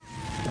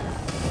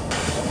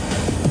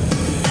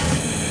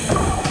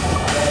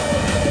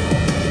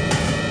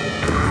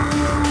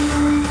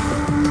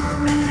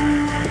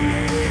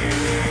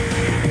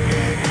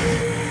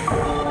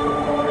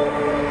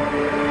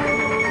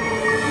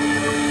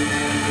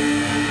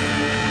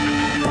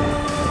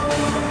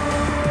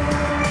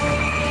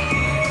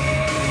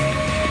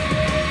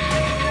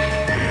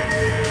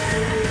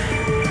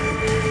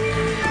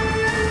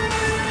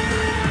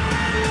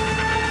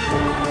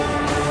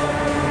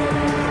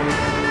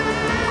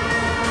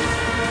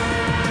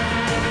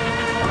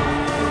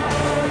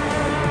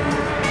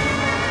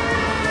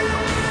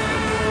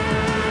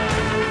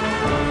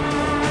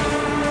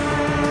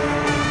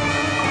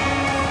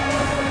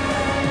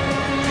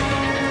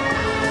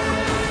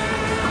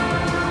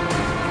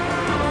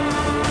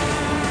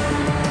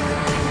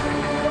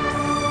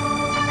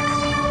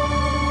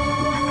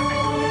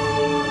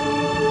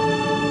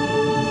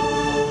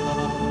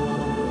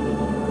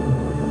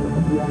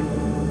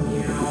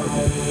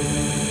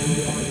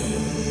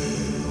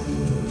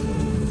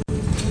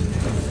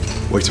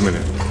Wait a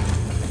minute.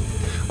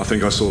 I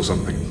think I saw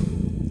something.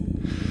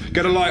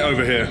 Get a light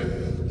over here.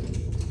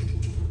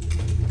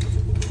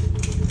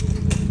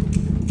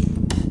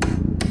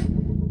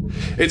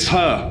 It's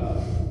her.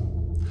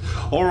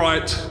 All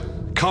right,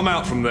 come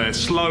out from there,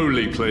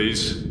 slowly,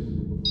 please.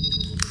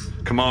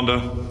 Commander,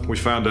 we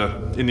found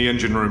her in the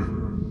engine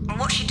room. And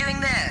what's she doing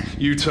there?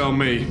 You tell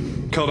me.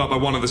 Curled up by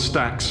one of the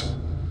stacks.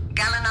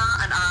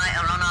 Gallina and I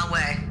are on our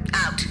way.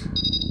 Out.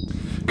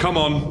 Come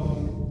on.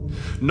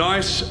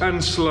 Nice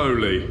and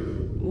slowly.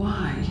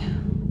 Why?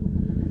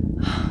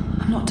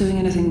 I'm not doing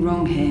anything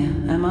wrong here,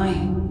 am I?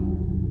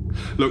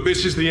 Look,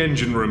 this is the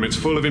engine room. It's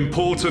full of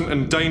important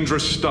and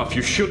dangerous stuff.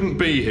 You shouldn't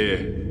be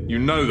here. You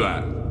know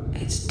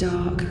that. It's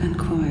dark and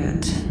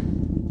quiet,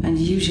 and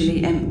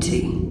usually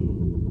empty.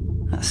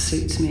 That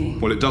suits me.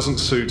 Well, it doesn't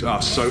suit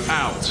us, so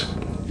out.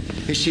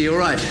 Is she all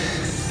right?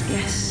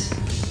 Yes,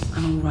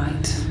 I'm all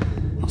right.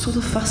 What's all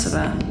the fuss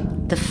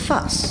about? The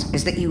fuss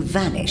is that you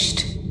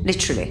vanished.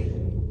 Literally.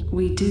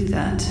 We do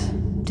that.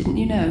 Didn't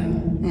you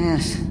know?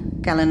 Yes.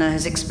 Gallina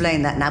has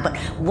explained that now, but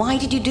why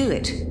did you do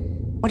it?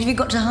 What have you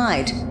got to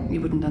hide?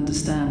 You wouldn't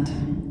understand.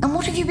 And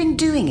what have you been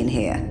doing in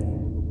here?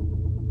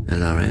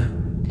 Ilaria?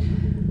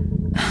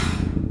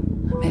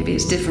 Maybe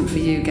it's different for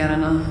you,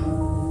 Gallina.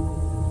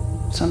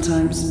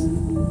 Sometimes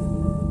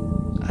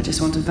I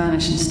just want to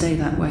vanish and stay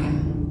that way.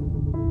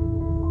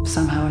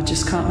 Somehow I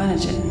just can't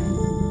manage it.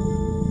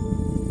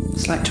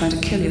 It's like trying to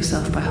kill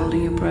yourself by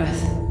holding your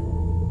breath.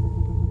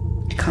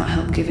 You can't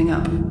help giving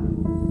up.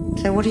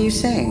 So what are you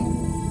saying?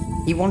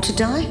 You want to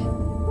die?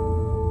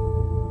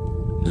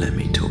 Let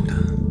me talk to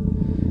her.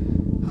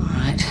 All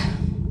right.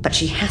 But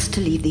she has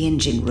to leave the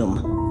engine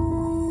room.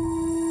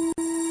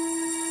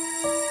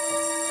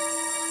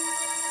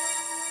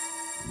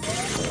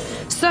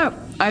 So,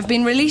 I've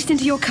been released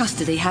into your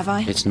custody, have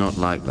I? It's not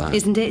like that.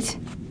 Isn't it?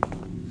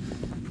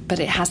 But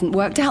it hasn't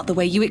worked out the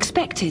way you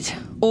expected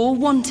or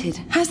wanted,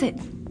 has it?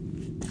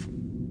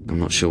 I'm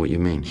not sure what you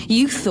mean.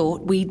 You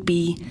thought we'd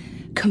be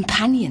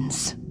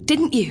companions,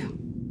 didn't you?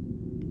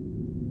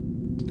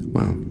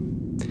 Well,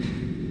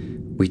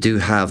 we do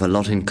have a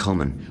lot in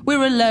common.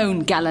 We're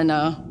alone,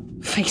 Gallina.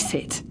 Face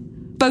it.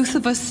 Both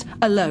of us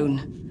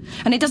alone.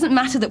 And it doesn't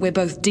matter that we're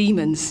both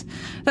demons.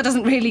 That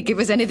doesn't really give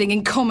us anything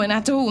in common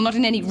at all, not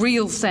in any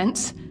real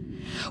sense.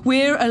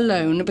 We're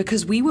alone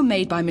because we were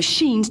made by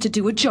machines to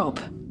do a job.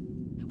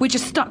 We're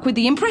just stuck with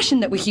the impression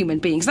that we're human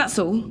beings, that's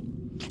all.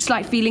 It's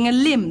like feeling a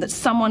limb that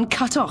someone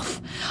cut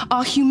off.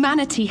 Our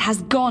humanity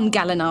has gone,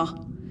 Gallina.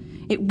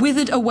 It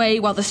withered away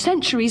while the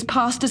centuries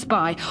passed us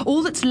by.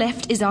 All that's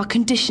left is our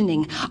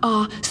conditioning,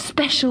 our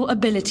special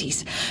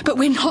abilities. But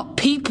we're not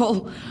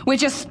people. We're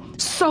just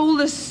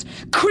soulless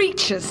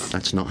creatures.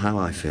 That's not how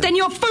I feel. Then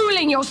you're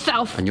fooling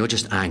yourself. And you're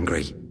just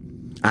angry.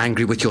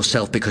 Angry with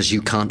yourself because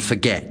you can't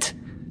forget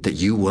that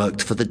you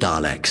worked for the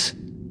Daleks.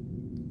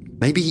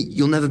 Maybe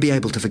you'll never be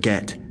able to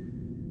forget.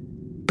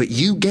 But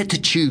you get to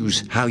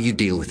choose how you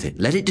deal with it.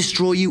 Let it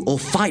destroy you or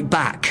fight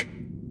back.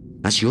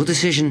 That's your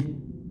decision.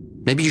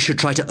 Maybe you should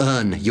try to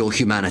earn your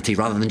humanity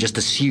rather than just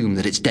assume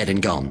that it's dead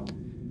and gone.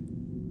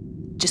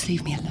 Just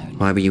leave me alone.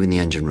 Why were you in the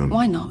engine room?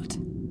 Why not?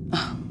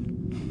 Oh.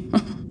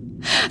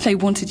 They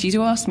wanted you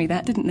to ask me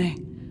that, didn't they?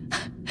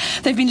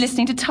 They've been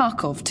listening to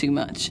Tarkov too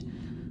much.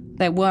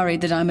 They're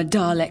worried that I'm a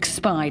Dalek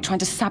spy trying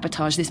to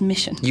sabotage this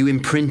mission. You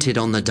imprinted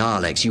on the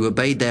Daleks. You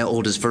obeyed their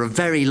orders for a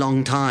very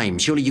long time.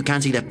 Surely you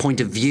can see their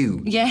point of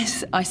view.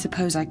 Yes, I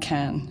suppose I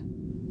can.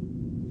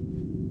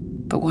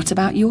 But what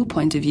about your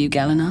point of view,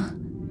 Gallina?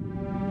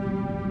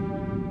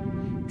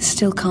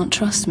 Still can't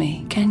trust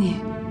me, can you?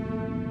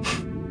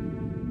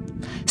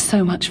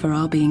 So much for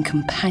our being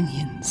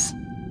companions.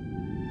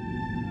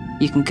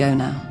 You can go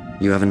now.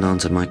 You haven't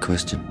answered my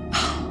question.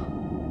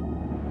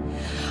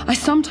 I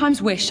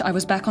sometimes wish I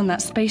was back on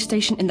that space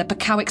station in the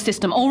Pakowik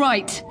system, all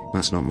right?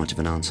 That's not much of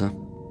an answer.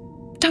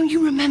 Don't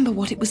you remember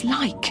what it was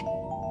like?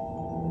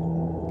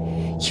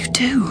 You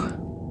do.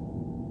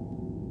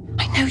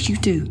 I know you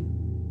do.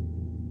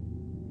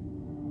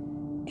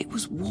 It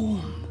was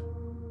warm.